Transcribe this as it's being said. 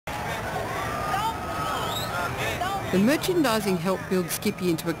The merchandising helped build Skippy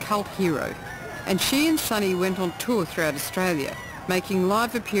into a cult hero, and she and Sonny went on tour throughout Australia, making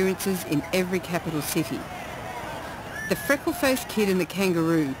live appearances in every capital city. The freckle-faced kid and the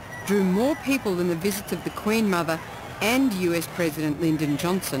kangaroo drew more people than the visits of the Queen Mother and US President Lyndon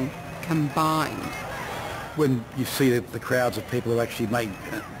Johnson combined. When you see the crowds of people who actually make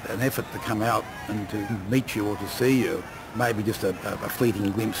an effort to come out and to meet you or to see you, maybe just a fleeting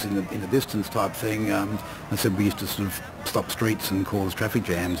glimpse in the distance type thing. I said we used to sort of stop streets and cause traffic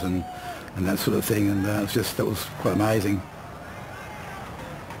jams and that sort of thing, and that was quite amazing.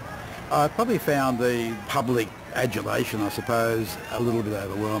 I probably found the public adulation, I suppose, a little bit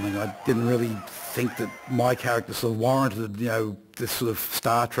overwhelming. I didn't really think that my character sort of warranted, this sort of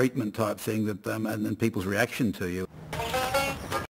star treatment type thing that and people's reaction to you.